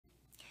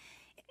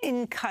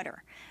In Qatar,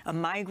 a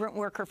migrant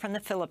worker from the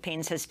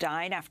Philippines has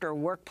died after a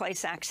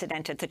workplace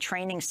accident at the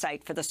training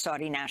site for the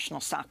Saudi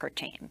national soccer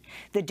team.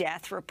 The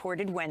death,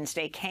 reported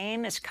Wednesday,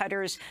 came as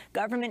Qatar's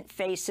government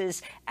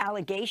faces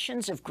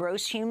allegations of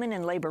gross human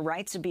and labor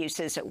rights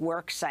abuses at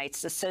work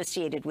sites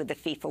associated with the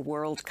FIFA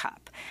World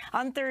Cup.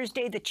 On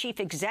Thursday, the chief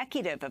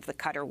executive of the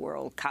Qatar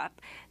World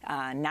Cup,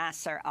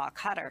 Nasser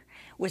Al-Khater,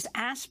 was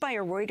asked by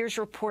a Reuters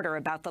reporter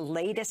about the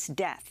latest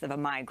death of a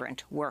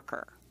migrant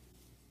worker.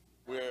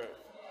 We're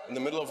in the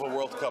middle of a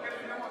World Cup,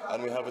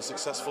 and we have a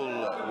successful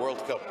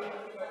World Cup.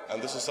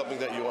 And this is something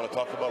that you want to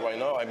talk about right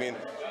now. I mean,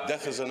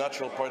 death is a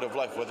natural part of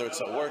life, whether it's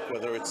at work,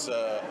 whether it's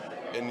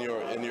in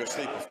your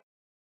sleep.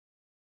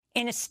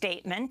 In a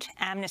statement,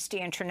 Amnesty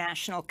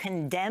International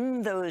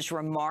condemned those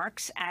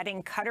remarks,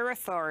 adding Qatar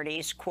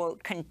authorities,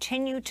 quote,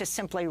 continue to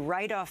simply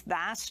write off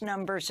vast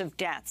numbers of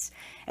deaths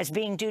as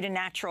being due to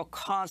natural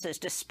causes,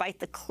 despite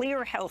the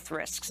clear health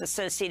risks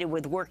associated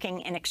with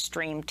working in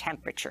extreme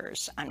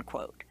temperatures,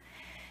 unquote.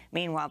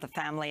 Meanwhile, the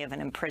family of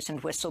an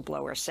imprisoned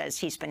whistleblower says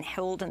he's been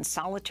held in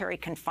solitary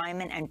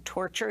confinement and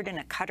tortured in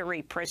a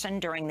Qatari prison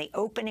during the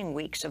opening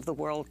weeks of the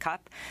World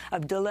Cup.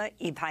 Abdullah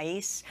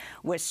Ibais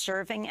was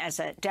serving as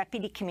a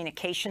deputy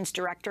communications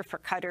director for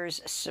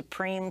Qatar's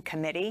Supreme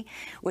Committee,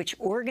 which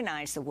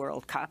organized the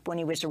World Cup, when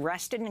he was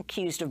arrested and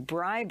accused of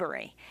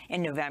bribery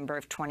in November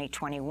of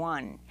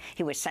 2021.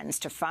 He was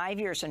sentenced to 5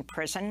 years in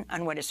prison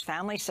on what his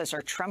family says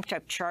are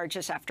trumped-up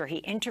charges after he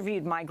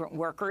interviewed migrant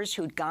workers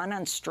who'd gone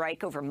on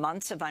strike over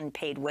months of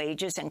unpaid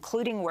wages,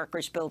 including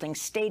workers building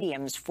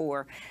stadiums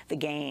for the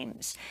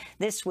games.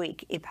 This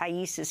week,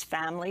 Ibais'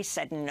 family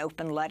said in an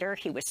open letter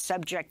he was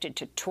subjected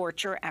to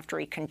torture after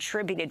he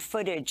contributed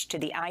footage to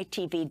the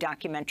ITV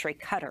documentary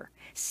Qatar,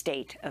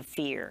 State of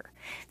Fear.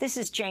 This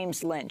is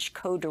James Lynch,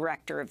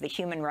 co-director of the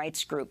human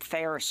rights group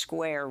Fair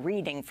Square,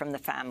 reading from the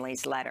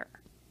family's letter.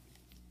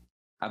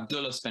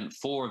 Abdullah spent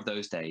 4 of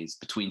those days,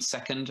 between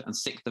 2nd and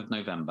 6th of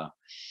November,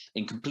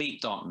 in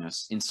complete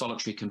darkness, in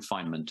solitary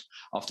confinement,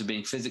 after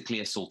being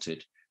physically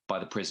assaulted by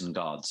the prison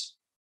guards.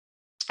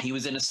 He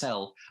was in a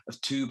cell of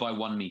 2 by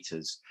 1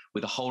 meters,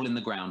 with a hole in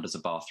the ground as a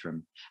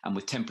bathroom, and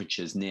with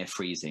temperatures near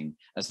freezing,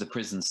 as the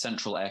prison's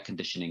central air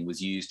conditioning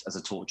was used as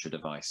a torture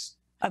device.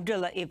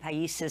 Abdullah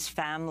Ibais'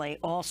 family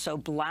also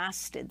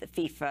blasted the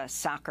FIFA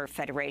Soccer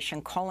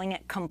Federation, calling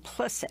it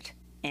complicit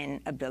in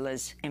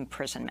Abdullah's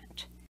imprisonment.